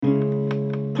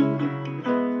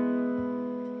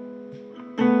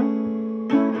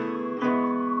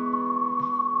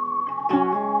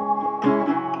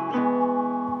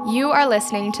are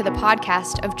listening to the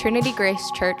podcast of Trinity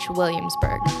Grace Church,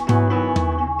 Williamsburg.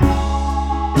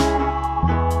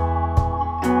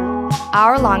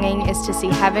 Our longing is to see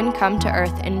heaven come to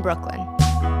earth in Brooklyn.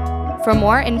 For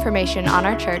more information on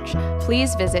our church,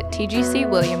 please visit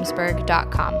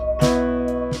tgcwilliamsburg.com.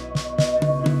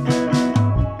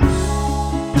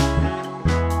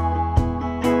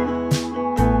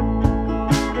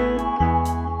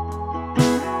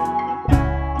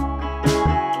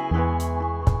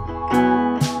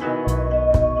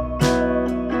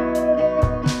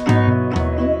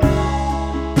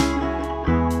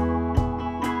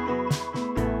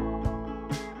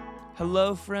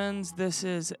 Hello, friends. This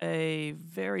is a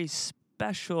very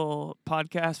special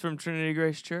podcast from Trinity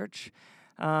Grace Church.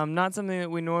 Not something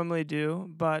that we normally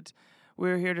do, but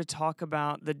we're here to talk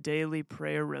about the daily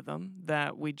prayer rhythm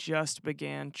that we just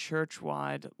began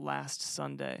church-wide last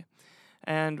Sunday.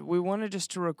 And we wanted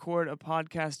just to record a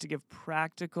podcast to give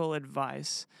practical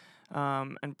advice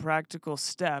and practical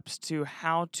steps to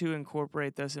how to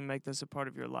incorporate this and make this a part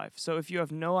of your life. So if you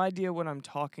have no idea what I'm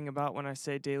talking about when I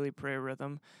say daily prayer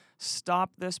rhythm, stop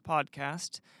this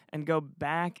podcast and go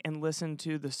back and listen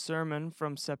to the sermon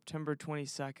from September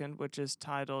 22nd, which is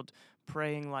titled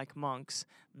Praying Like Monks.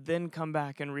 Then come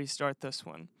back and restart this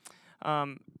one.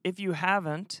 If you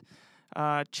haven't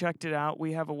checked it out,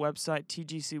 we have a website,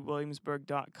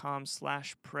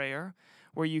 tgcwilliamsburg.com/prayer,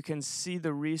 where you can see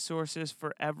the resources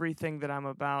for everything that I'm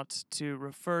about to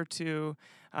refer to.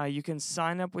 You can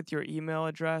sign up with your email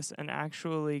address and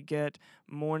actually get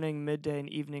morning, midday, and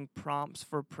evening prompts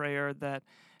for prayer that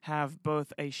have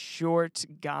both a short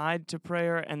guide to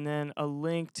prayer and then a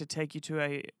link to take you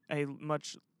to a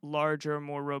much larger,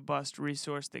 more robust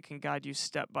resource that can guide you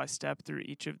step by step through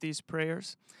each of these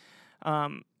prayers.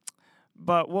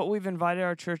 But what we've invited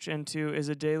our church into is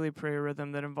a daily prayer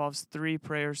rhythm that involves 3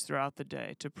 prayers throughout the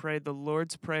day: to pray the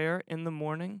Lord's Prayer in the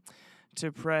morning, to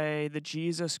pray the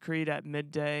Jesus Creed at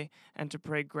midday, and to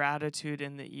pray gratitude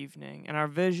in the evening. And our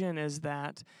vision is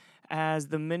that as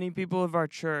the many people of our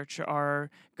church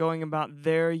are going about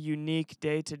their unique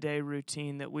day-to-day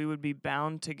routine, that we would be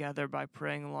bound together by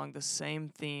praying along the same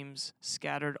themes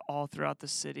scattered all throughout the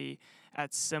city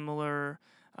at similar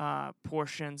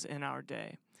portions in our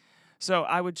day. So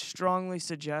I would strongly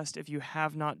suggest, if you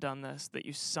have not done this, that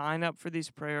you sign up for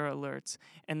these prayer alerts,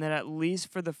 and that at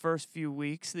least for the first few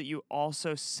weeks that you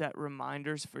also set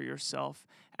reminders for yourself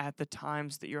at the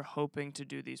times that you're hoping to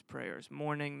do these prayers: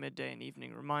 morning, midday, and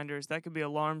evening reminders. That could be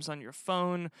alarms on your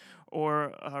phone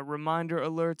or reminder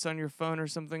alerts on your phone or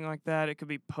something like that. It could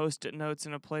be Post-it notes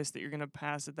in a place that you're going to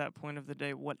pass at that point of the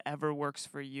day. Whatever works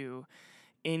for you.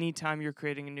 Anytime you're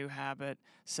creating a new habit,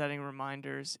 setting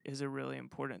reminders is a really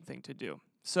important thing to do.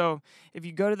 So if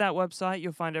you go to that website,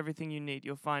 you'll find everything you need.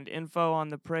 You'll find info on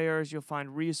the prayers. You'll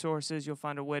find resources. You'll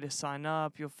find a way to sign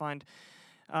up. You'll find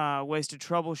ways to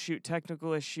troubleshoot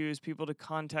technical issues, people to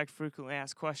contact, frequently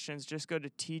asked questions. Just go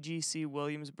to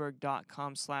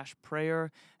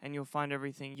tgcwilliamsburg.com/prayer, and you'll find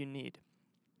everything you need.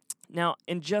 Now,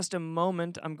 in just a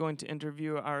moment, I'm going to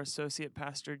interview our associate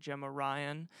pastor, Gemma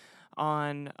Ryan,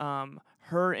 on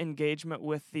her engagement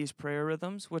with these prayer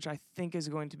rhythms, which I think is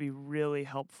going to be really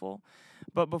helpful.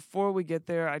 But before we get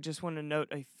there, I just want to note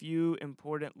a few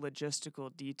important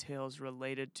logistical details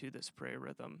related to this prayer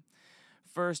rhythm.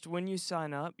 First, when you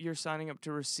sign up, you're signing up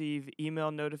to receive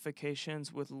email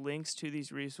notifications with links to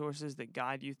these resources that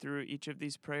guide you through each of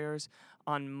these prayers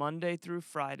on Monday through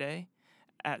Friday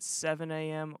at 7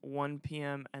 a.m., 1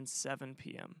 p.m., and 7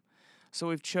 p.m. So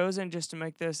we've chosen just to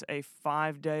make this a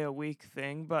 5-day-a-week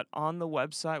thing, but on the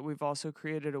website we've also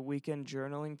created a weekend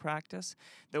journaling practice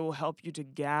that will help you to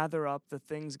gather up the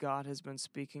things God has been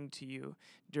speaking to you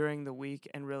during the week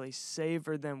and really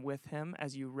savor them with Him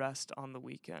as you rest on the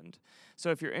weekend. So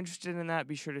if you're interested in that,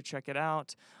 be sure to check it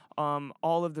out.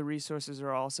 All of the resources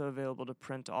are also available to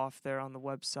print off there on the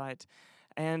website.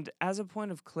 And as a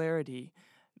point of clarity,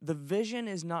 the vision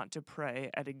is not to pray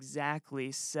at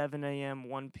exactly 7 a.m.,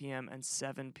 1 p.m., and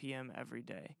 7 p.m. every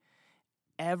day.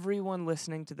 Everyone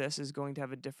listening to this is going to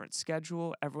have a different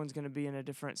schedule. Everyone's going to be in a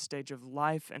different stage of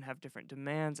life and have different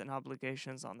demands and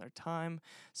obligations on their time.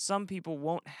 Some people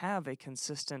won't have a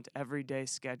consistent everyday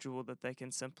schedule that they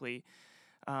can simply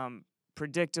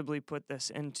predictably put this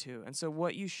into. And so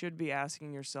what you should be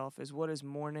asking yourself is, what is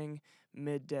morning,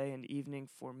 midday, and evening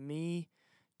for me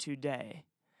today?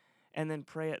 And then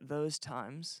pray at those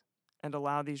times and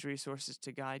allow these resources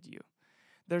to guide you.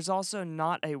 There's also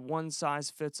not a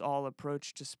one-size-fits-all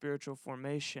approach to spiritual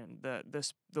formation.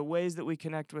 The ways that we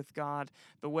connect with God,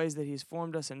 the ways that he's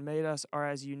formed us and made us are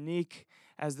as unique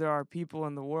as there are people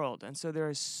in the world. And so there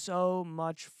is so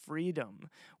much freedom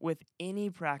with any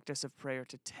practice of prayer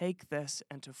to take this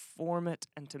and to form it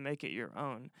and to make it your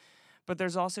own. But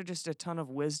there's also just a ton of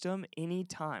wisdom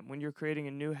anytime when you're creating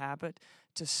a new habit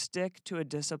to stick to a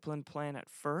disciplined plan at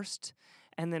first.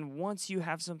 And then once you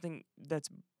have something that's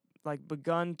like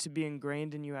begun to be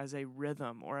ingrained in you as a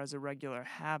rhythm or as a regular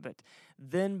habit,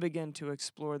 then begin to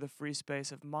explore the free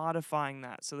space of modifying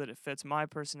that so that it fits my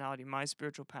personality, my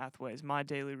spiritual pathways, my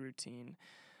daily routine,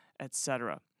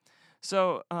 etc.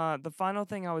 So the final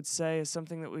thing I would say is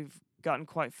something that we've gotten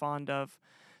quite fond of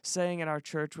saying in our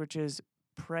church, which is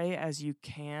pray as you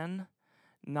can,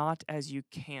 not as you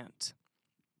can't.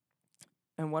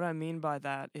 And what I mean by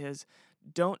that is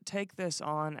don't take this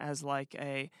on as like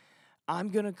I'm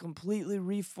going to completely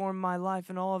reform my life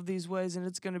in all of these ways and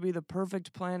it's going to be the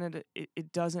perfect plan, and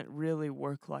it doesn't really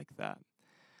work like that.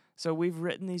 So we've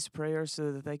written these prayers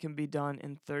so that they can be done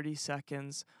in 30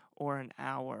 seconds or an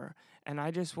hour. And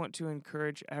I just want to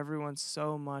encourage everyone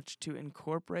so much to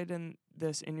incorporate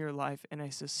this in your life in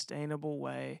a sustainable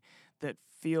way that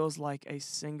feels like a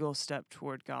single step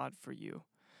toward God for you.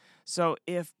 So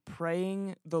if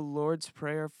praying the Lord's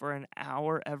Prayer for an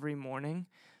hour every morning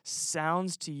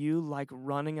sounds to you like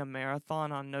running a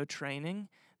marathon on no training,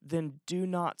 then do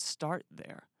not start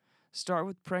there. Start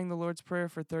with praying the Lord's Prayer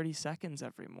for 30 seconds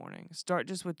every morning. Start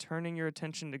just with turning your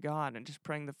attention to God and just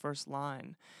praying the first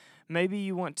line. Maybe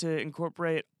you want to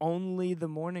incorporate only the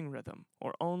morning rhythm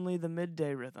or only the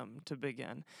midday rhythm to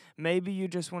begin. Maybe you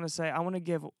just want to say, I want to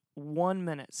give 1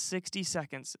 minute, 60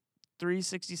 seconds, 3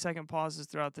 60-second pauses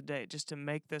throughout the day just to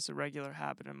make this a regular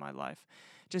habit in my life.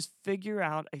 Just figure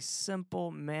out a simple,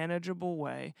 manageable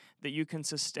way that you can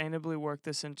sustainably work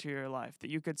this into your life. That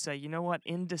you could say, you know what,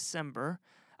 in December,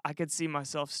 I could see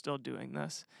myself still doing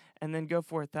this. And then go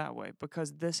for it that way,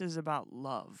 because this is about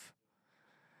love.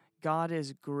 God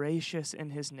is gracious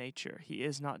in his nature. He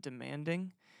is not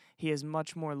demanding. He is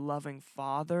much more loving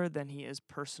father than he is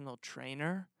personal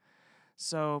trainer.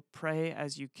 So pray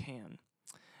as you can.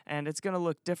 And it's going to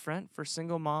look different for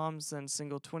single moms than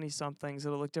single 20-somethings.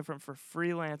 It'll look different for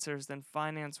freelancers than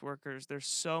finance workers. There's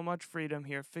so much freedom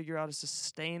here. Figure out a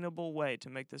sustainable way to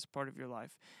make this part of your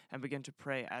life and begin to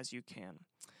pray as you can.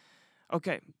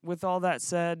 Okay, with all that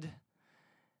said,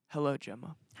 hello,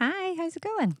 Gemma. Hi, how's it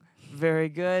going? Very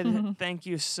good. Thank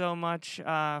you so much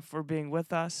for being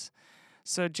with us.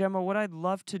 So, Gemma, what I'd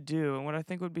love to do and what I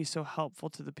think would be so helpful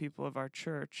to the people of our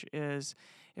church is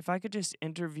if I could just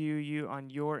interview you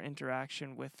on your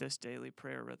interaction with this daily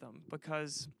prayer rhythm,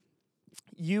 because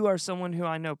you are someone who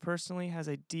I know personally has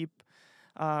a deep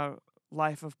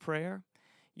life of prayer.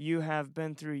 You have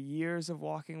been through years of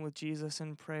walking with Jesus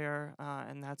in prayer,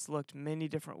 and that's looked many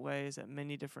different ways at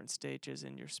many different stages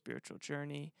in your spiritual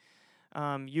journey.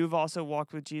 You've also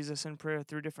walked with Jesus in prayer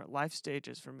through different life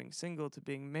stages, from being single to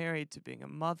being married to being a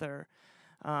mother,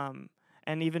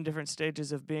 and even different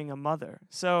stages of being a mother.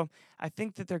 So I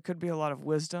think that there could be a lot of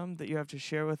wisdom that you have to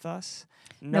share with us.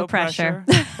 No pressure.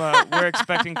 But we're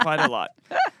expecting quite a lot.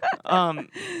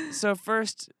 So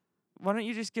first, why don't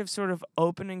you just give sort of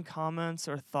opening comments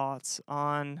or thoughts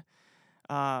on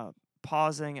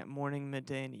pausing at morning,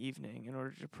 midday, and evening in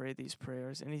order to pray these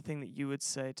prayers? Anything that you would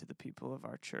say to the people of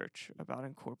our church about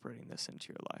incorporating this into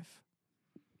your life?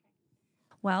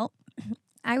 Well,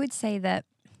 I would say that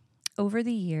over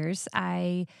the years,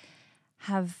 I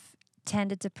have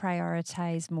tended to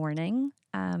prioritize morning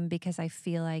because I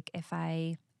feel like if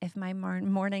my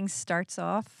morning starts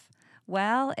off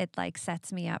well, it like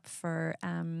sets me up for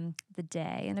the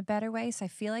day in a better way. So I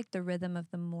feel like the rhythm of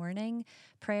the morning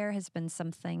prayer has been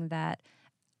something that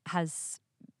has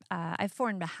I've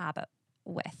formed a habit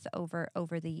with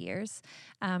over the years.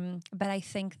 But I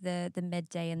think the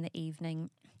midday and the evening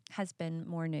has been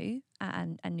more new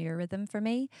and a newer rhythm for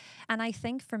me. And I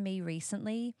think for me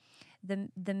recently,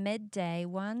 the midday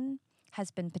one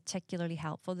has been particularly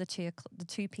helpful, the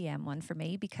 2 p.m. one for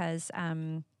me, because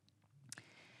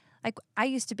like I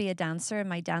used to be a dancer, and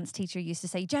my dance teacher used to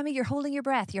say, Gemma, you're holding your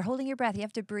breath. You're holding your breath. You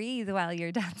have to breathe while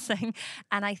you're dancing.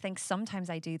 And I think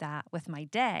sometimes I do that with my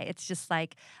day. It's just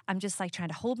like, I'm just like trying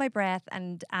to hold my breath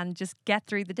and just get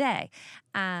through the day.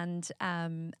 And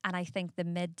I think the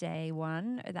midday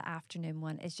one or the afternoon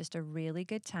one is just a really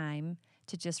good time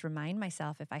to just remind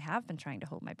myself, if I have been trying to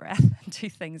hold my breath and do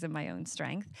things in my own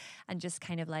strength, and just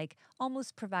kind of like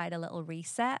almost provide a little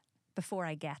reset before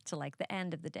I get to like the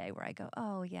end of the day where I go,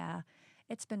 oh yeah,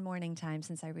 it's been morning time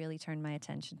since I really turned my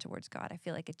attention towards God. I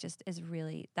feel like it just is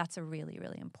really, that's a really,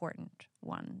 really important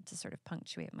one to sort of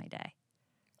punctuate my day.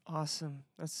 Awesome.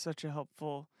 That's such a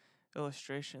helpful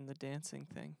illustration, the dancing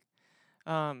thing.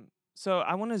 So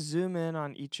I want to zoom in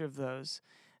on each of those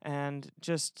and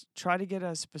just try to get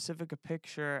as specific a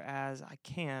picture as I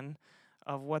can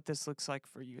of what this looks like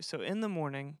for you. So in the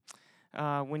morning,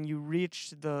 when you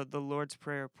reach the Lord's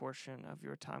Prayer portion of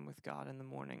your time with God in the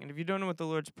morning. And if you don't know what the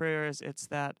Lord's Prayer is, it's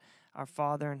that our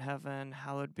Father in heaven,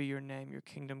 hallowed be your name, your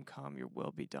kingdom come, your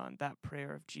will be done, that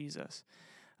prayer of Jesus.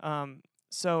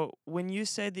 So when you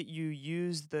say that you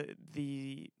use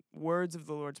the words of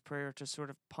the Lord's Prayer to sort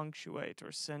of punctuate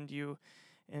or send you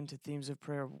into themes of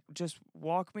prayer, just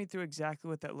walk me through exactly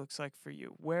what that looks like for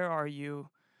you. Where are you?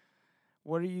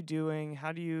 What are you doing?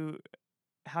 How do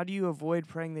you avoid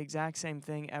praying the exact same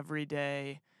thing every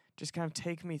day? Just kind of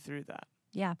take me through that.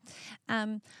 Yeah.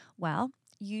 Well,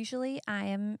 usually I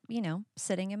am,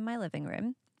 sitting in my living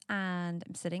room and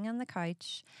I'm sitting on the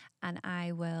couch and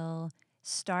I will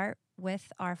start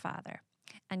with Our Father.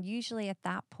 And usually at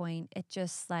that point, it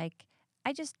just like,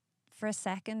 I just for a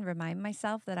second remind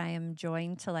myself that I am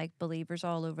joined to like believers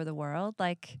all over the world,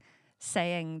 like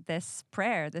saying this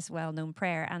prayer, this well-known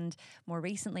prayer. And more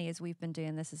recently, as we've been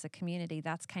doing this as a community,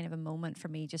 that's kind of a moment for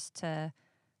me just to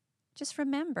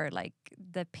remember like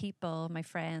the people, my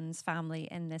friends, family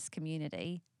in this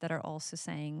community that are also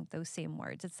saying those same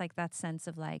words. It's like that sense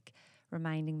of like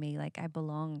reminding me like I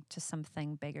belong to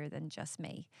something bigger than just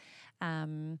me.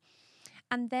 And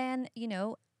then,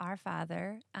 Our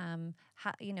Father,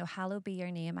 hallowed be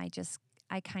your name.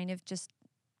 I kind of just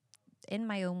in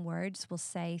my own words will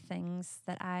say things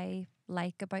that I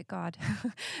like about God,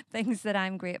 things that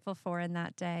I'm grateful for in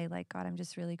that day. Like, God, I'm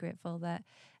just really grateful that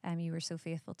you were so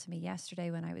faithful to me yesterday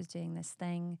when I was doing this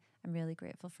thing. I'm really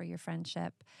grateful for your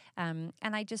friendship. And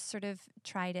I just sort of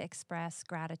try to express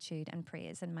gratitude and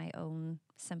praise in my own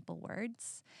simple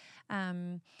words.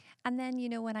 And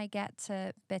then, when I get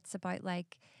to bits about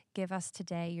like, give us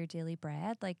today your daily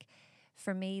bread, like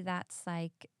for me, that's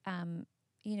like,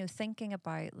 thinking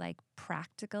about like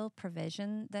practical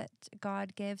provision that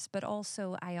God gives, but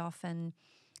also I often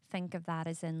think of that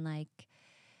as in like,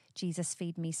 Jesus,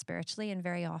 feed me spiritually. And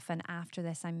very often after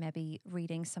this, I'm maybe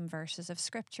reading some verses of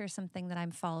scripture, something that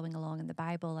I'm following along in the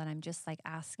Bible. And I'm just like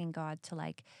asking God to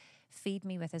like feed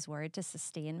me with his word to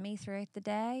sustain me throughout the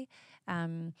day.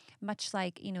 Much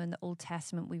like, in the Old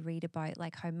Testament, we read about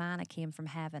like how manna came from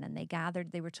heaven and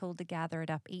they were told to gather it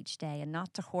up each day and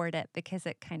not to hoard it because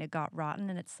it kind of got rotten.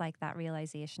 And it's like that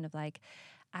realization of like,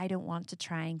 I don't want to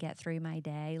try and get through my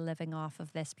day living off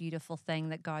of this beautiful thing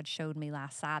that God showed me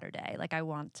last Saturday. Like I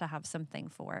want to have something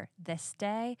for this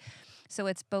day. So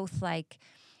it's both like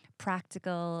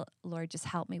practical, Lord, just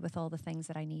help me with all the things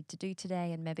that I need to do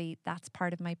today. And maybe that's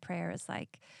part of my prayer is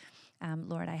like,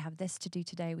 Lord, I have this to do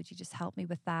today. Would you just help me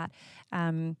with that?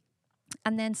 And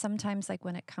then sometimes like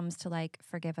when it comes to like,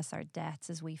 forgive us our debts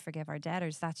as we forgive our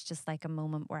debtors, that's just like a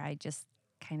moment where I just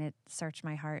kind of search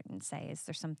my heart and say, is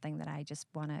there something that I just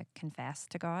want to confess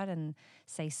to God and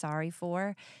say sorry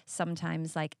for?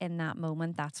 Sometimes like in that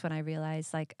moment, that's when I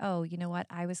realize like, oh, you know what?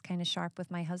 I was kind of sharp with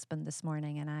my husband this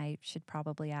morning and I should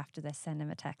probably after this send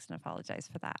him a text and apologize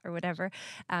for that or whatever.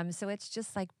 So it's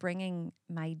just like bringing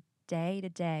my day to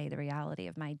day, the reality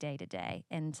of my day to day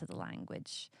into the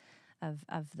language of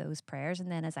those prayers.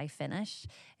 And then as I finish,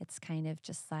 it's kind of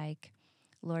just like,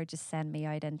 Lord, just send me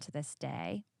out into this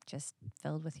day just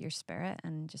filled with your spirit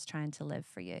and just trying to live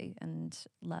for you and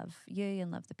love you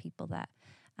and love the people that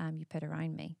you put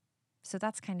around me. So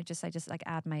that's kind of just, I just like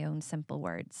add my own simple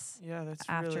words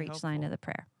after really each helpful. line of the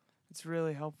prayer. It's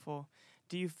really helpful.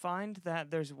 Do you find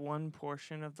that there's one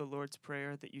portion of the Lord's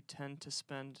Prayer that you tend to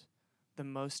spend the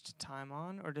most time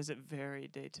on, or does it vary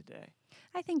day to day?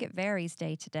 I think it varies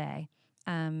day to day.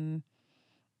 I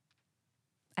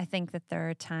think that there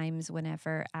are times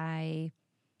whenever I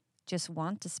just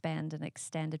want to spend an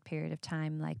extended period of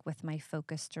time like with my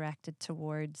focus directed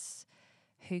towards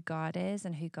who God is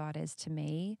and who God is to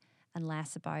me and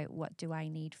less about what do I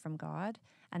need from God.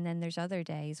 And then there's other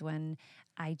days when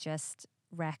I just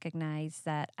recognize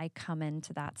that I come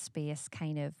into that space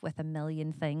kind of with a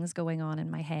million things going on in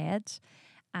my head.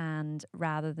 And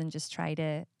rather than just try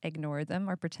to ignore them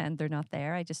or pretend they're not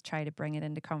there, I just try to bring it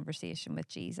into conversation with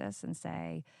Jesus and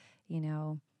say,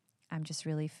 I'm just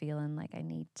really feeling like I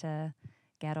need to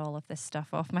get all of this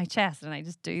stuff off my chest. And I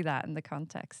just do that in the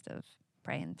context of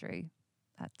praying through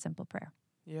that simple prayer.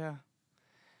 Yeah.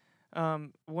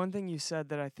 One thing you said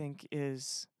that I think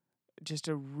is just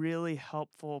a really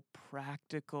helpful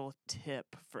practical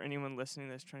tip for anyone listening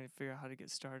that's trying to figure out how to get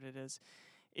started is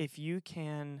if you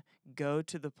can go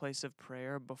to the place of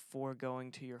prayer before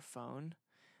going to your phone,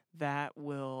 that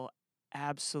will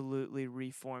absolutely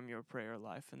reform your prayer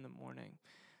life in the morning.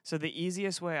 So the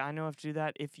easiest way I know of to do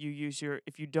that, if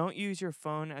you don't use your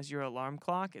phone as your alarm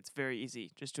clock, it's very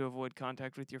easy just to avoid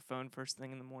contact with your phone first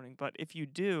thing in the morning. But if you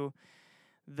do,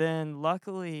 then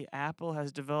luckily Apple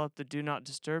has developed the do not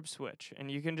disturb switch, and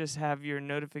you can just have your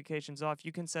notifications off.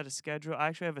 You can set a schedule. I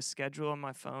actually have a schedule on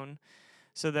my phone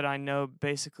so that I know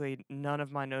basically none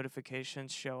of my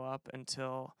notifications show up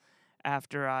until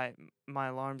after my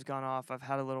alarm's gone off. I've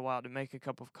had a little while to make a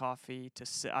cup of coffee,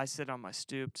 I sit on my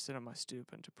stoop,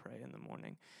 and to pray in the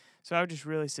morning. So I would just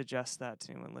really suggest that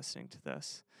to anyone listening to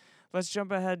this. Let's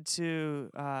jump ahead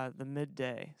to the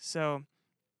midday. So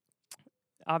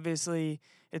obviously,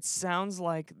 it sounds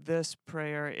like this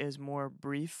prayer is more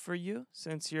brief for you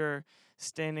since you're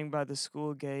standing by the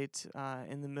school gate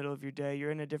in the middle of your day.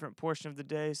 You're in a different portion of the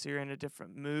day, so you're in a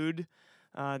different mood,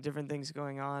 different things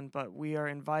going on. But we are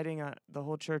inviting the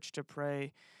whole church to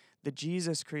pray the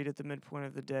Jesus Creed at the midpoint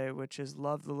of the day, which is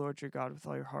love the Lord your God with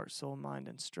all your heart, soul, mind,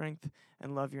 and strength,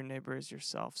 and love your neighbor as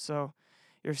yourself. So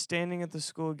you're standing at the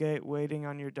school gate waiting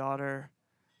on your daughter.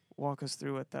 Walk us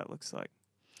through what that looks like.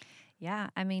 Yeah,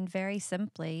 I mean, very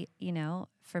simply,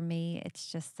 for me,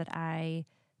 it's just that I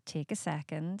take a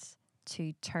second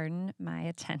to turn my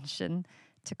attention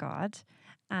to God.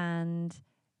 And,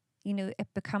 it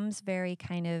becomes very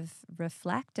kind of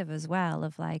reflective as well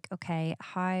of like, okay,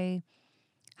 how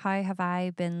have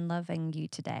I been loving you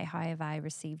today? How have I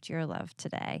received your love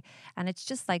today? And it's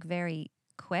just like very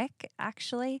quick,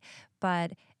 actually,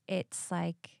 but it's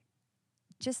like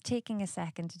just taking a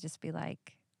second to just be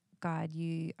like, God,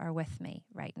 you are with me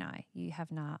right now. You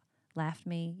have not left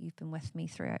me. You've been with me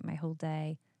throughout my whole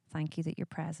day. Thank you that you're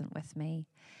present with me.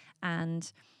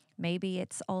 And maybe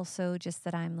it's also just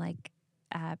that I'm like,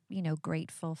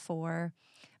 grateful for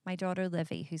my daughter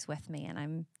Livy, who's with me, and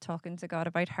I'm talking to God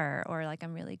about her, or like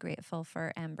I'm really grateful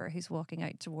for Ember, who's walking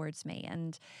out towards me,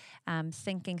 and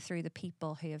thinking through the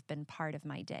people who have been part of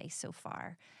my day so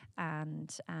far.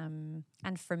 And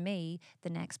for me, the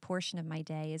next portion of my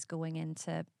day is going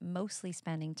into mostly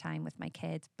spending time with my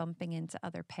kids, bumping into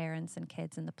other parents and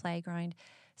kids in the playground.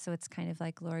 So it's kind of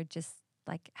like, Lord, just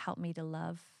like help me to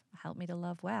love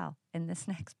well in this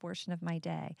next portion of my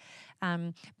day.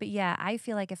 But yeah, I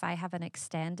feel like if I have an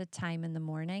extended time in the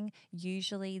morning,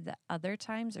 usually the other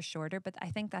times are shorter, but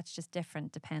I think that's just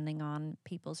different depending on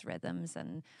people's rhythms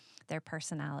and their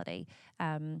personality.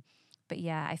 But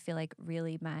yeah, I feel like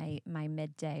really my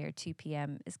midday or 2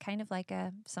 p.m. is kind of like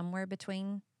a somewhere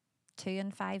between 2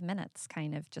 and 5 minutes,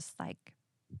 kind of just like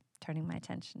turning my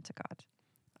attention to God.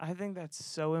 I think that's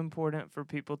so important for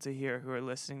people to hear who are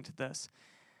listening to this,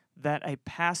 that a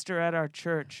pastor at our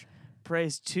church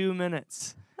prays 2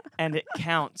 minutes and it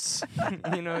counts.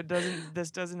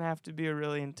 This doesn't have to be a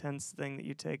really intense thing that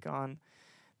you take on.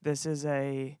 This is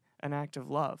an act of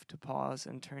love to pause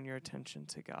and turn your attention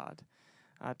to God,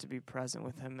 to be present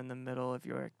with him in the middle of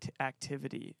your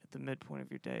activity at the midpoint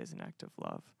of your day is an act of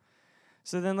love.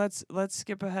 So then let's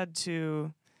skip ahead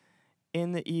to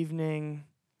in the evening.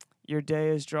 Your day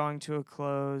is drawing to a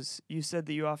close. You said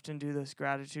that you often do this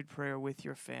gratitude prayer with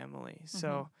your family. Mm-hmm.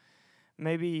 So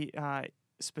maybe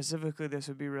specifically this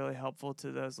would be really helpful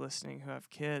to those listening who have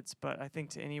kids. But I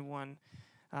think to anyone,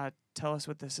 tell us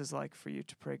what this is like for you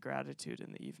to pray gratitude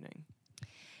in the evening.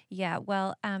 Yeah,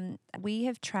 well, we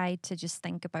have tried to just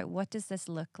think about what does this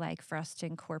look like for us to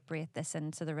incorporate this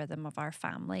into the rhythm of our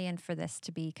family and for this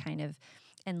to be kind of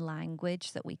in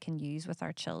language that we can use with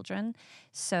our children.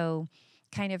 So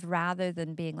kind of rather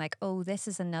than being like, oh, this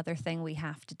is another thing we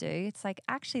have to do, it's like,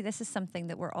 actually, this is something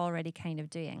that we're already kind of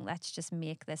doing. Let's just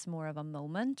make this more of a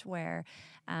moment where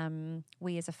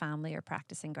we as a family are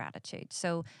practicing gratitude.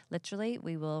 So literally,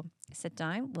 we will sit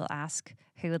down, we'll ask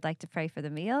who would like to pray for the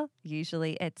meal.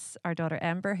 Usually it's our daughter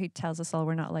Ember who tells us all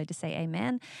we're not allowed to say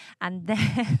amen. And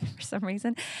then for some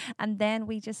reason, and then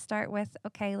we just start with,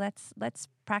 okay, let's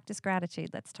practice gratitude.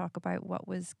 Let's talk about what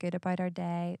was good about our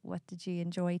day. What did you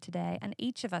enjoy today? And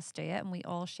each of us do it, and we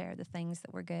all share the things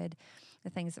that were good, the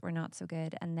things that were not so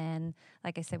good. And then,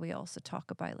 like I said, we also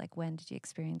talk about like, when did you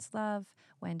experience love?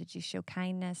 When did you show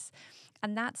kindness?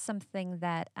 And that's something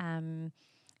that,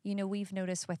 we've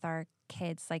noticed with our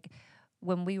kids, like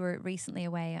when we were recently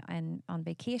away on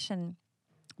vacation,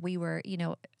 we were,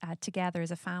 together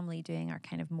as a family doing our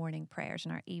kind of morning prayers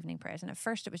and our evening prayers. And at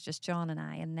first it was just John and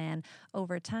I. And then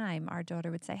over time, our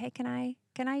daughter would say, hey, can I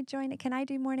join it? Can I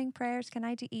do morning prayers? Can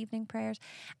I do evening prayers?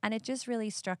 And it just really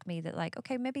struck me that like,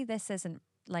 okay, maybe this isn't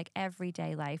like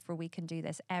everyday life where we can do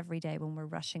this every day when we're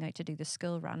rushing out to do the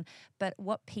school run, but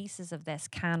what pieces of this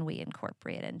can we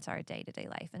incorporate into our day-to-day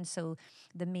life? And so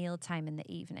the meal time in the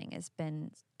evening has been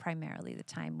primarily the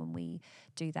time when we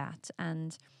do that.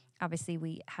 And obviously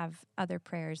we have other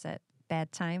prayers at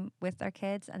bedtime with our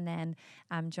kids, and then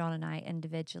John and I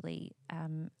individually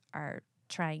are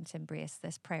trying to embrace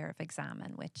this prayer of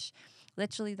examine, which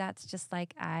literally that's just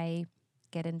like I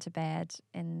get into bed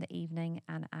in the evening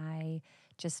and I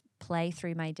just play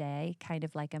through my day kind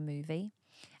of like a movie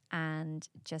and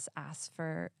just ask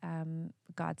for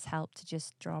God's help to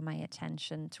just draw my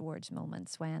attention towards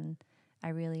moments when I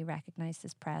really recognize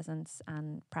his presence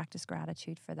and practice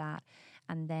gratitude for that.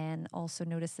 And then also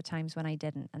notice the times when I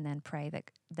didn't, and then pray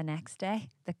that the next day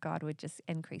that God would just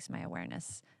increase my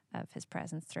awareness of his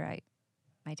presence throughout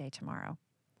my day tomorrow.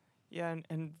 Yeah,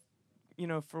 and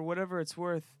for whatever it's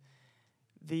worth,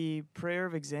 the prayer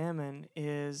of examine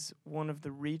is one of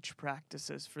the reach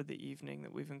practices for the evening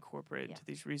that we've incorporated into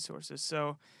these resources.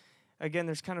 So again,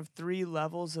 there's kind of 3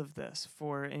 levels of this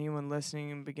for anyone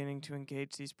listening and beginning to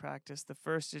engage these practices. The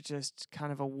first is just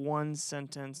kind of a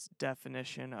 1-sentence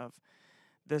definition of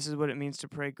this is what it means to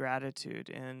pray gratitude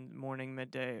in morning,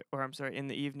 midday, in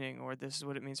the evening, or this is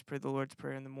what it means to pray the Lord's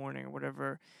Prayer in the morning, or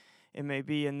whatever it may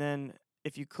be. And then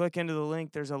if you click into the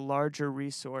link, there's a larger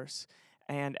resource.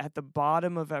 And at the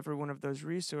bottom of every one of those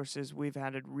resources, we've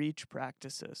added reach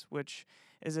practices, which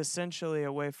is essentially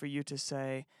a way for you to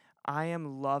say, I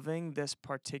am loving this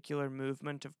particular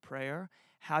movement of prayer.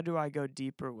 How do I go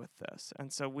deeper with this?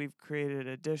 And so we've created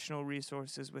additional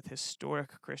resources with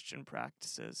historic Christian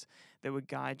practices that would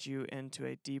guide you into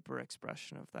a deeper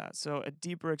expression of that. So a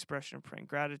deeper expression of praying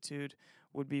gratitude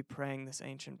would be praying this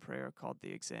ancient prayer called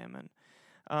the Examen.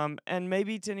 And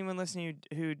maybe to anyone listening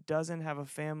who doesn't have a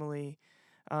family,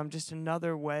 just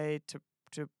another way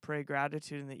to pray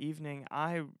gratitude in the evening.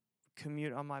 I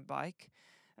commute on my bike,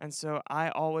 and so I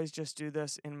always just do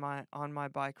this on my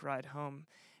bike ride home,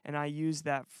 and I use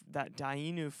that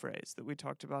Dainu phrase that we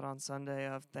talked about on Sunday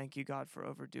of thank you God for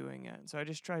overdoing it. And so I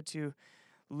just try to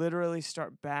literally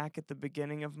start back at the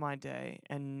beginning of my day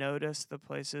and notice the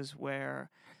places where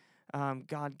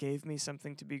God gave me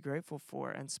something to be grateful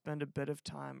for, and spend a bit of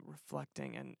time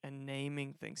reflecting and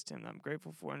naming things to him that I'm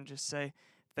grateful for, and just say,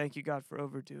 thank you, God, for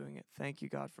overdoing it. Thank you,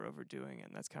 God, for overdoing it.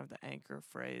 And that's kind of the anchor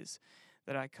phrase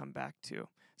that I come back to.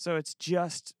 So it's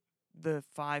just the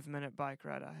 5-minute bike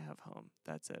ride I have home.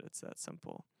 That's it. It's that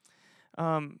simple.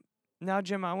 Now,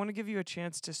 Jim, I want to give you a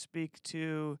chance to speak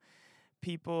to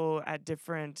people at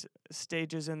different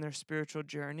stages in their spiritual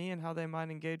journey and how they might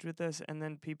engage with this, and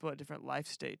then people at different life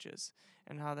stages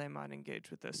and how they might engage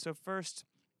with this. So first,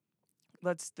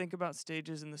 let's think about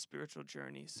stages in the spiritual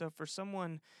journey. So for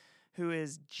someone who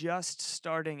is just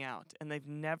starting out and they've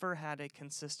never had a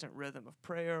consistent rhythm of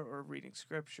prayer or reading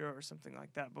scripture or something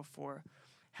like that before,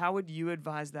 how would you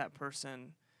advise that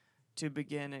person to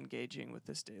begin engaging with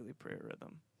this daily prayer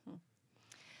rhythm?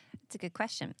 It's a good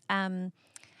question.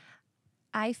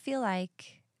 I feel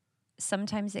like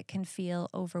sometimes it can feel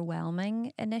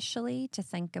overwhelming initially to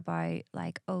think about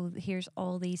like, oh, here's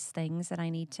all these things that I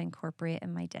need to incorporate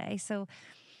in my day. So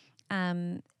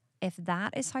if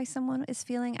that is how someone is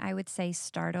feeling, I would say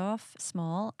start off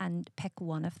small and pick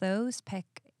one of those.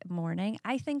 Pick morning.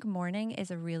 I think morning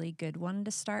is a really good one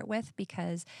to start with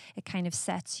because it kind of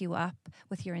sets you up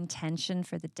with your intention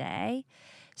for the day.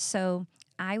 So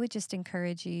I would just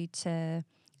encourage you to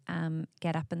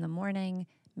get up in the morning,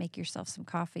 make yourself some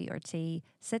coffee or tea,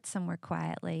 sit somewhere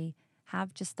quietly,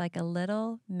 have just like a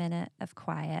little minute of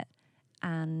quiet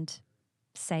and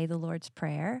say the Lord's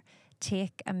Prayer.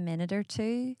 Take a minute or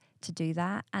two to do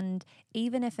that. And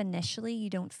even if initially you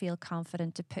don't feel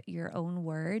confident to put your own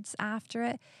words after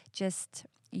it, just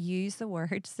use the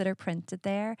words that are printed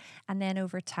there. And then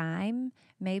over time,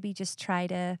 maybe just try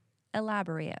to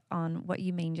elaborate on what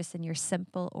you mean just in your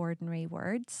simple, ordinary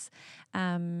words.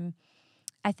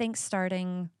 I think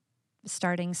starting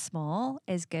small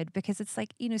is good because it's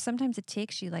like, sometimes it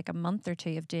takes you like a month or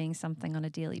two of doing something on a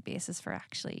daily basis for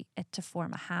actually it to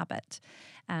form a habit.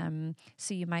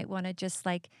 So you might want to just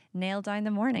like nail down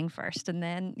the morning first and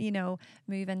then,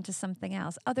 move into something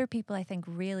else. Other people I think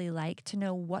really like to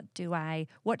know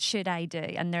what should I do?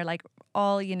 And they're like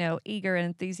all, eager and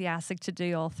enthusiastic to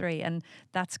do all 3. And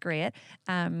that's great.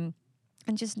 And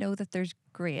just know that there's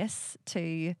grace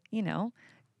to,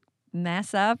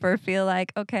 mess up or feel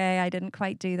like, okay, I didn't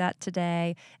quite do that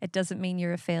today, it doesn't mean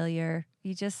you're a failure.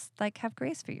 You just like have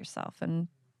grace for yourself and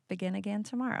begin again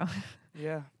tomorrow.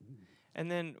 Yeah.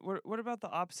 And then what about the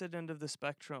opposite end of the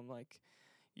spectrum? Like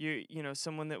you know,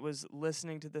 someone that was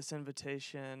listening to this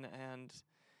invitation and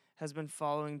has been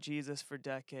following Jesus for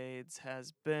decades,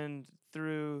 has been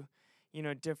through, you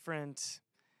know, different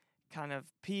kind of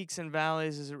peaks and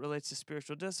valleys as it relates to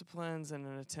spiritual disciplines and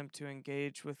an attempt to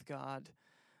engage with God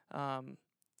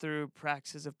through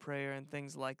practices of prayer and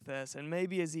things like this. And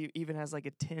maybe as he even has like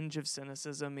a tinge of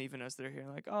cynicism, even as they're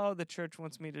hearing like, oh, the church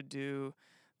wants me to do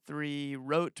 3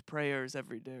 rote prayers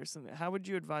every day or something. How would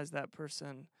you advise that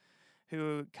person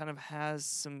who kind of has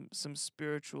some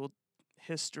spiritual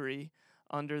history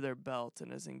under their belt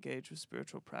and has engaged with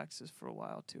spiritual practices for a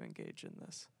while to engage in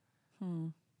this?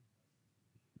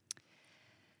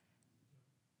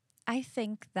 I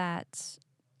think that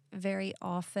very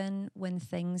often when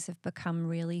things have become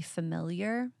really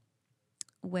familiar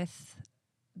with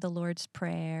the Lord's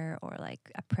Prayer or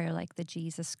like a prayer like the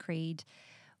Jesus Creed,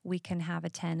 we can have a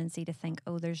tendency to think,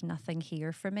 oh, there's nothing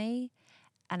here for me.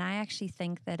 And I actually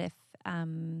think that if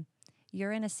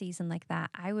you're in a season like that,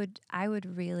 I would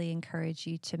really encourage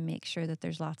you to make sure that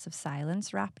there's lots of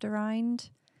silence wrapped around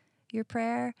your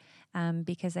prayer,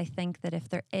 because I think that if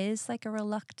there is like a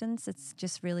reluctance, it's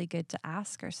just really good to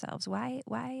ask ourselves, why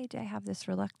do I have this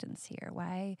reluctance here?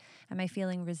 Why am I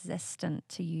feeling resistant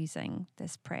to using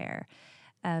this prayer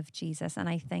of Jesus? And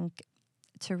I think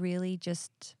to really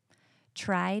just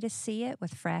try to see it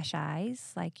with fresh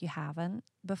eyes like you haven't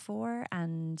before,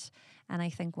 and I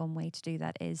think one way to do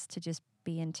that is to just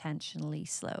be intentionally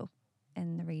slow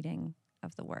in the reading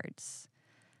of the words.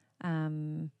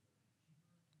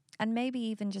 And maybe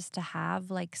even just to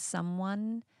have like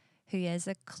someone who is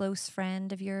a close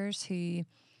friend of yours who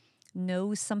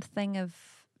knows something of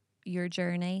your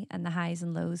journey and the highs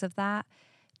and lows of that,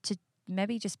 to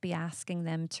maybe just be asking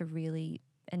them to really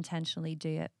intentionally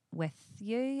do it with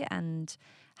you and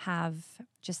have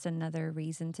just another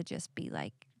reason to just be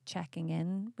like checking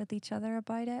in with each other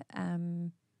about it.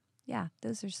 Yeah,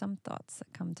 those are some thoughts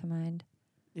that come to mind.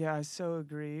 Yeah, I so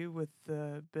agree with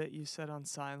the bit you said on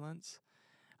silence.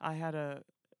 I had a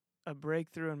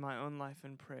breakthrough in my own life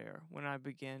in prayer when I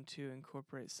began to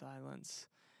incorporate silence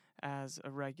as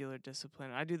a regular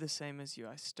discipline. I do the same as you.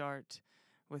 I start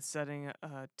with setting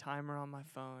a timer on my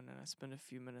phone, and I spend a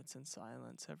few minutes in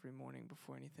silence every morning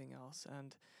before anything else.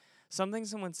 And something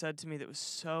someone said to me that was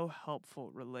so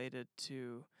helpful related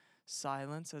to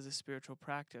silence as a spiritual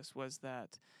practice was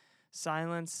that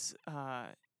silence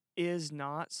is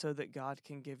not so that God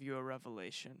can give you a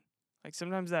revelation. Like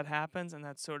sometimes that happens and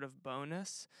that's sort of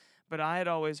bonus. But I had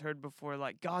always heard before,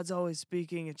 like, God's always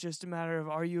speaking. It's just a matter of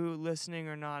are you listening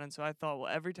or not? And so I thought, well,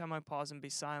 every time I pause and be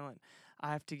silent,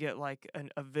 I have to get like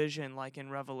a vision, like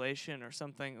in Revelation or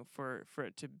something for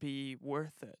it to be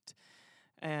worth it.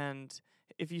 And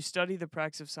if you study the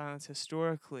practice of silence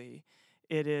historically,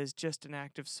 it is just an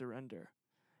act of surrender.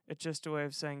 It's just a way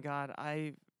of saying, God,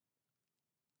 I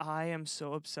am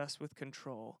so obsessed with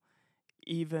control,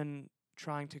 even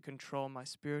trying to control my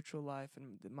spiritual life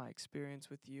and my experience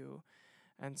with you.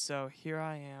 And so here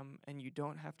I am, and you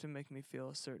don't have to make me feel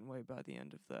a certain way by the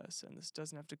end of this. And this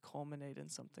doesn't have to culminate in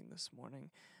something this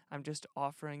morning. I'm just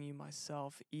offering you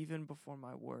myself even before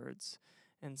my words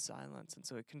in silence. And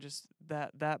so it can just,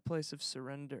 that place of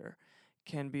surrender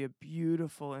can be a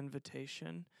beautiful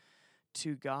invitation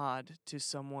to God, to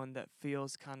someone that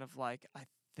feels kind of like, I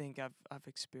think I've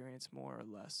experienced more or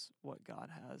less what God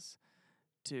has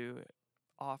to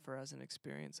offer as an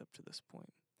experience up to this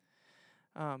point.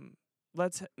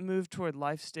 Let's move toward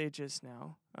life stages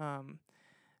now.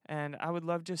 And I would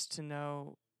love just to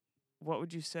know, what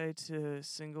would you say to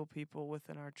single people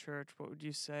within our church? What would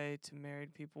you say to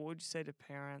married people? What would you say to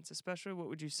parents? Especially what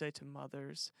would you say to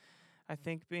mothers? I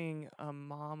think being a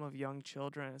mom of young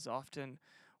children is often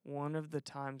one of the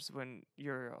times when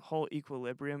your whole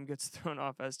equilibrium gets thrown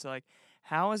off as to like,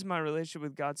 how is my relationship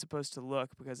with God supposed to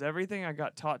look? Because everything I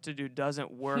got taught to do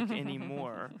doesn't work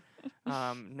anymore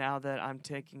now that I'm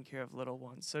taking care of little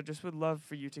ones. So just would love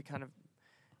for you to kind of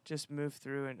just move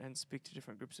through and speak to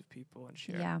different groups of people and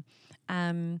share.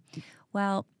 Yeah.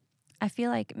 Well, I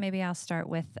feel like maybe I'll start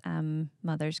with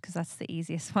mothers, because that's the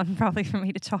easiest one probably for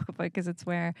me to talk about, because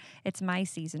it's my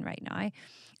season right now.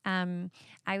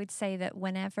 I would say that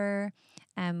whenever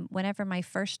whenever my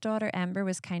first daughter, Ember,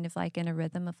 was kind of like in a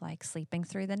rhythm of like sleeping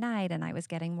through the night and I was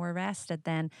getting more rested,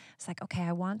 then it's like, okay,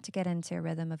 I want to get into a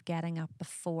rhythm of getting up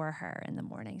before her in the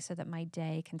morning so that my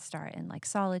day can start in like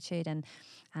solitude and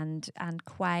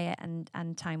quiet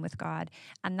and time with God.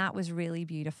 And that was really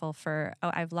beautiful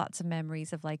I have lots of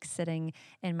memories of like sitting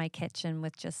in my kitchen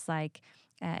with just like,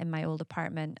 in my old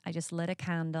apartment, I just lit a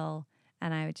candle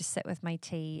and I would just sit with my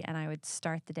tea and I would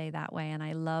start the day that way. And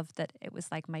I loved that it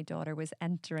was like my daughter was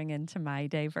entering into my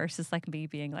day versus like me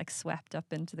being like swept up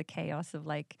into the chaos of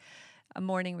like a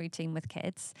morning routine with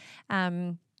kids.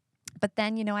 But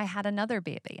then, I had another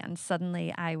baby and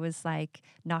suddenly I was like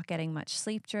not getting much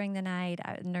sleep during the night,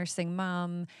 nursing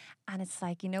mom. And it's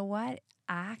like, you know what?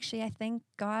 I think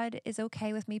God is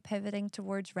okay with me pivoting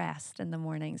towards rest in the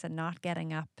mornings and not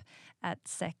getting up at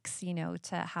 6,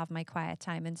 to have my quiet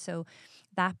time. And so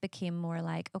that became more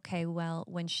like, okay, well,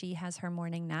 when she has her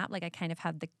morning nap, like I kind of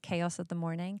had the chaos of the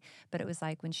morning, but it was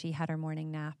like when she had her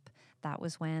morning nap, that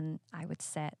was when I would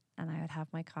sit and I would have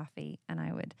my coffee and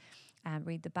I would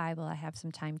read the Bible. I have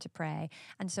some time to pray.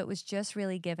 And so it was just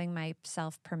really giving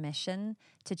myself permission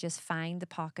to just find the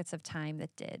pockets of time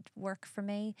that did work for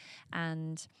me.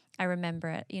 And I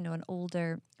remember, an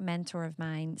older mentor of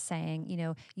mine saying,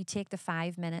 you take the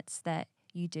 5 minutes that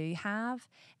you do have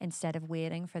instead of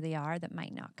waiting for the hour that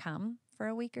might not come for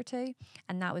a week or two.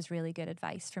 And that was really good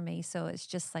advice for me. So it's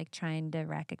just like trying to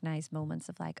recognize moments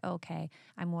of like, okay,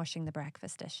 I'm washing the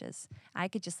breakfast dishes. I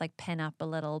could just like pin up a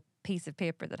little piece of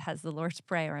paper that has the Lord's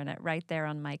Prayer in it right there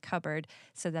on my cupboard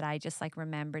so that I just like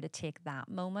remember to take that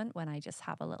moment when I just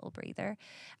have a little breather.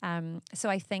 So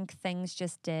I think things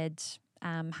just did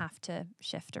have to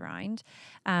shift around.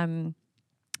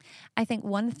 I think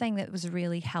one thing that was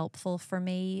really helpful for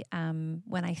me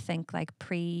when I think like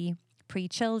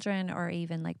pre-children or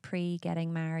even like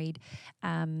pre-getting married,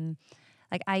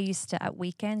 like I used to at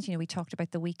weekends, we talked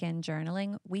about the weekend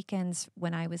journaling. Weekends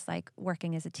when I was like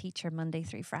working as a teacher Monday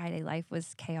through Friday, life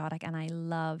was chaotic and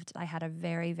I had a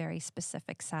very, very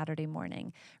specific Saturday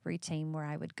morning routine where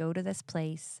I would go to this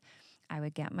place, I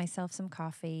would get myself some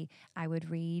coffee, I would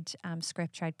read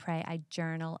scripture, I'd pray, I'd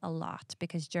journal a lot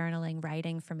because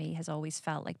writing for me has always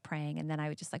felt like praying. And then I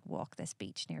would just like walk this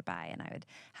beach nearby and I would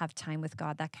have time with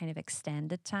God, that kind of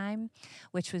extended time,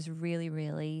 which was really,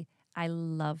 really, I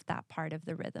loved that part of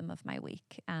the rhythm of my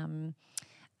week.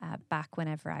 Back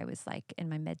whenever I was like in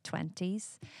my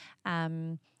mid-20s.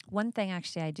 One thing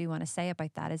actually I do want to say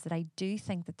about that is that I do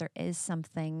think that there is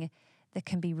something that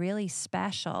can be really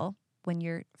special when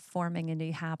you're forming a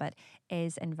new habit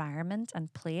is environment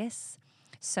and place.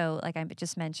 So like I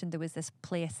just mentioned, there was this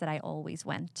place that I always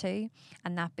went to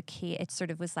and it sort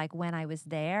of was like when I was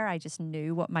there, I just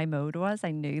knew what my mode was.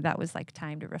 I knew that was like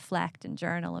time to reflect and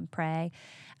journal and pray.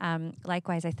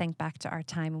 Likewise, I think back to our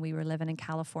time when we were living in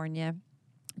California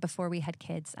before we had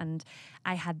kids, and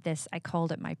I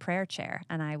called it my prayer chair,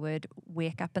 and I would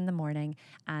wake up in the morning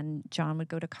and John would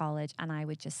go to college and I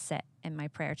would just sit in my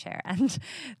prayer chair. And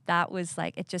that was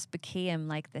like, it just became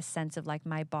like this sense of like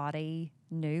my body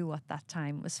knew what that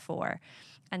time was for.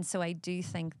 And so I do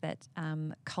think that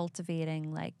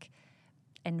cultivating like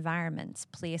environments,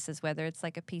 places, whether it's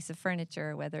like a piece of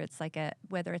furniture, whether it's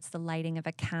the lighting of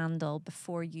a candle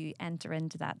before you enter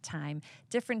into that time,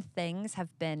 different things have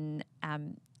been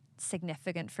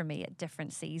significant for me at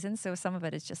different seasons. So some of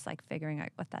it is just like figuring out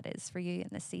what that is for you in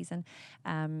this season.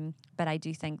 But I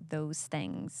do think those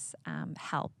things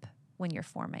help when you're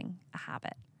forming a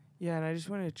habit. Yeah, and I just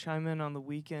wanted to chime in on the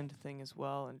weekend thing as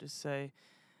well and just say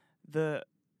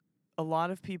a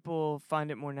lot of people find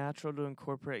it more natural to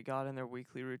incorporate God in their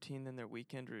weekly routine than their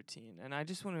weekend routine. And I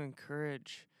just want to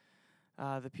encourage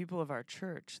the people of our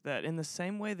church that in the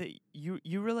same way that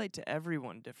you relate to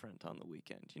everyone different on the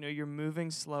weekend. You're moving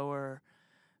slower,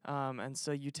 and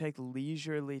so you take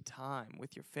leisurely time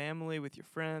with your family, with your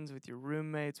friends, with your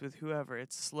roommates, with whoever.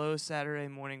 It's slow Saturday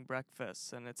morning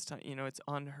breakfasts, and it's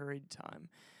unhurried time.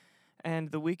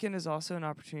 And the weekend is also an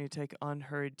opportunity to take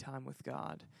unhurried time with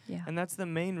God. Yeah. And that's the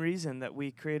main reason that we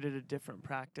created a different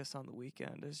practice on the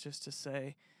weekend, is just to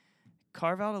say,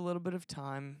 carve out a little bit of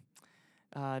time.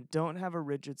 Don't have a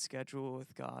rigid schedule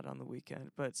with God on the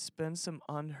weekend, but spend some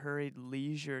unhurried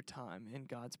leisure time in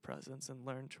God's presence and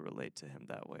learn to relate to Him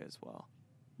that way as well.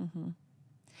 Mm-hmm.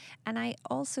 And I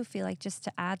also feel like, just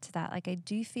to add to that, like I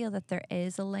do feel that there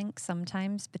is a link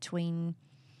sometimes between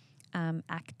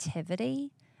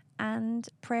activity and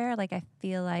prayer. Like I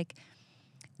feel like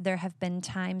there have been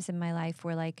times in my life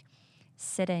where like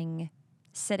sitting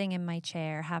sitting in my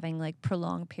chair, having like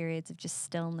prolonged periods of just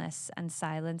stillness and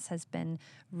silence has been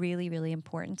really, really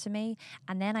important to me.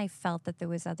 And then I felt that there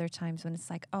was other times when it's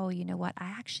like, oh, you know what?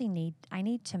 I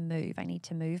need to move. I need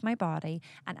to move my body.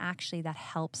 And actually that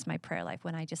helps my prayer life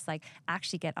when I just like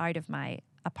actually get out of my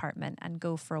apartment and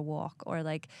go for a walk. Or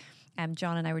like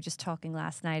John and I were just talking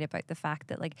last night about the fact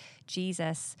that like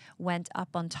Jesus went up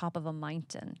on top of a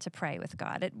mountain to pray with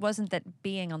God. It wasn't that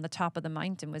being on the top of the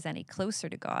mountain was any closer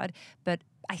to God, but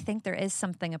I think there is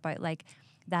something about like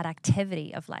that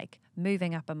activity of like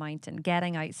moving up a mountain,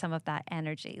 getting out some of that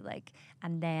energy, like,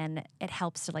 and then it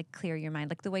helps to like clear your mind.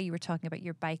 Like the way you were talking about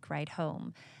your bike ride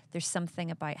home, there's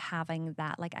something about having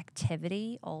that like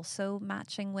activity also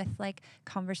matching with like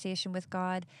conversation with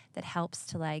God that helps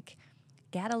to like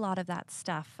get a lot of that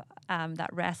stuff, that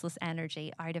restless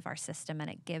energy out of our system, and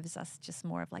it gives us just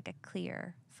more of like a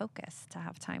clear focus to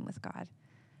have time with God.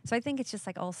 So I think it's just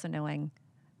like also knowing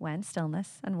when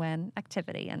stillness and when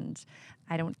activity, and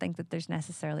I don't think that there's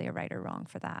necessarily a right or wrong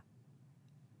for that.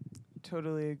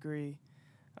 Totally agree.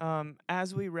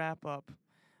 As we wrap up,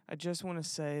 I just want to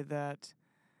say that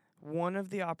one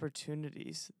of the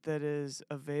opportunities that is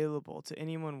available to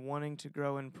anyone wanting to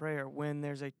grow in prayer when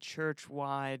there's a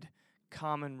church-wide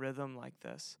common rhythm like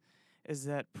this is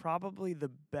that probably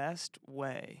the best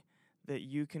way that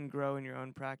you can grow in your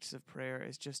own practice of prayer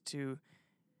is just to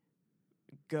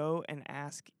go and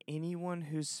ask anyone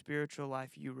whose spiritual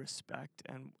life you respect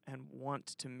and want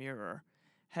to mirror,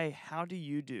 hey, how do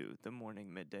you do the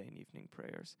morning, midday, and evening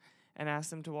prayers? And ask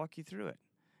them to walk you through it.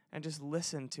 And just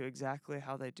listen to exactly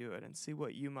how they do it and see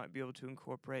what you might be able to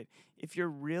incorporate. If you're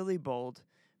really bold,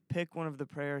 pick one of the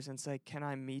prayers and say, can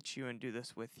I meet you and do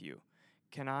this with you?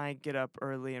 Can I get up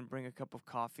early and bring a cup of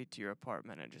coffee to your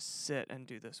apartment and just sit and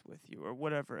do this with you, or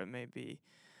whatever it may be?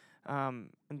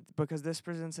 And because this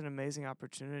presents an amazing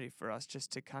opportunity for us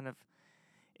just to kind of,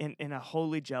 in a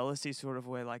holy jealousy sort of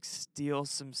way, like steal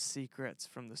some secrets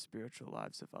from the spiritual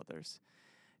lives of others.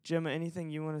 Gemma,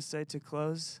 anything you want to say to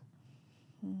close?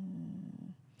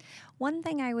 One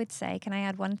thing I would say, can I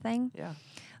add one thing? Yeah.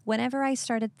 Whenever I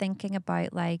started thinking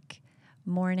about like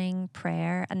morning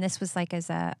prayer, and this was like as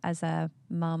a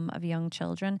mum of young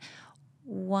children,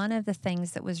 one of the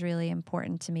things that was really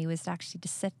important to me was actually to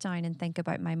sit down and think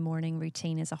about my morning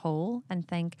routine as a whole and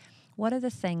think, what are the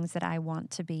things that I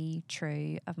want to be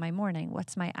true of my morning?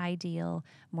 What's my ideal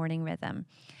morning rhythm?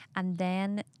 And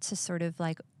then to sort of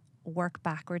like work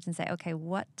backwards and say, okay,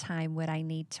 what time would I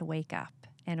need to wake up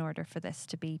in order for this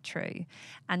to be true?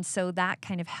 And so that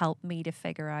kind of helped me to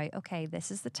figure out, okay,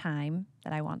 this is the time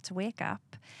that I want to wake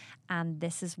up, and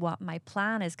this is what my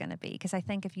plan is going to be. Because I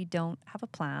think if you don't have a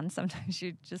plan, sometimes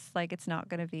you're just like, it's not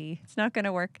going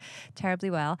to work terribly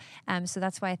well. So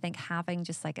that's why I think having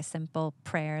just like a simple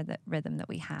prayer, that rhythm that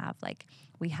we have, like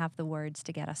we have the words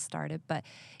to get us started. But,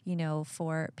 you know,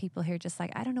 for people who are just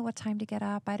like, I don't know what time to get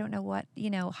up, I don't know what,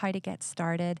 how to get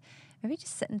started, maybe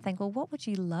just sit and think, well, what would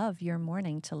you love your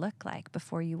morning to look like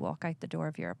before you walk out the door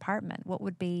of your apartment? What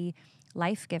would be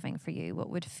life-giving for you? What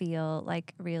would feel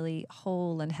like really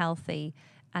whole and healthy?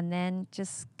 And then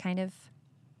just kind of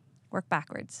work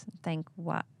backwards and think,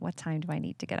 what time do I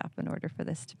need to get up in order for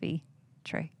this to be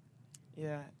true?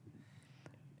 Yeah.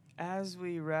 As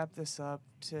we wrap this up,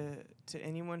 to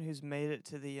anyone who's made it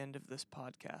to the end of this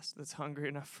podcast that's hungry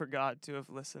enough for God to have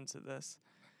listened to this,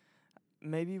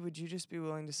 maybe would you just be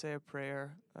willing to say a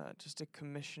prayer, just a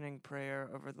commissioning prayer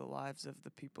over the lives of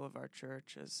the people of our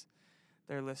church as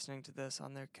they're listening to this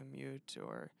on their commute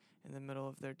or in the middle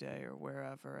of their day or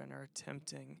wherever, and are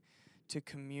attempting to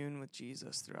commune with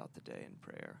Jesus throughout the day in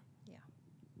prayer? Yeah.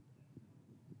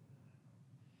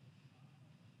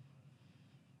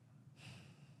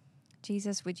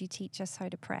 Jesus, would you teach us how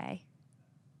to pray?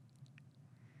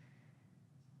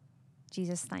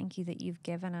 Jesus, thank you that you've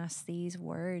given us these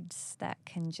words that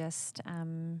can just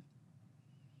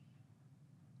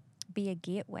be a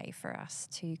gateway for us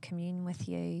to commune with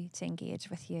you, to engage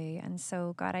with you. And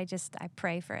so, God, I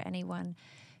pray for anyone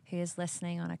who is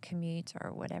listening on a commute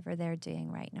or whatever they're doing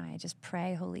right now. I just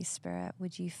pray, Holy Spirit,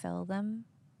 would you fill them?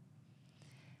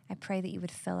 I pray that you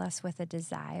would fill us with a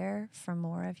desire for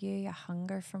more of you, a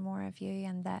hunger for more of you,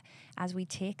 and that as we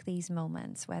take these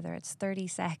moments, whether it's 30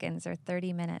 seconds or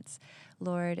 30 minutes,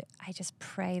 Lord, I just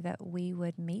pray that we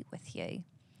would meet with you,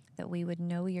 that we would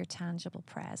know your tangible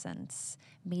presence,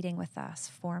 meeting with us,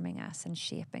 forming us, and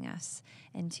shaping us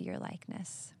into your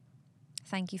likeness.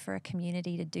 Thank you for a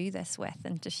community to do this with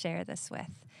and to share this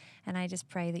with. And I just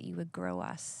pray that you would grow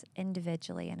us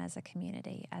individually and as a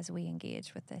community as we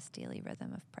engage with this daily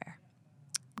rhythm of prayer.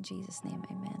 In Jesus' name,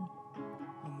 amen.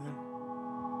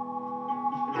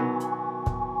 Amen.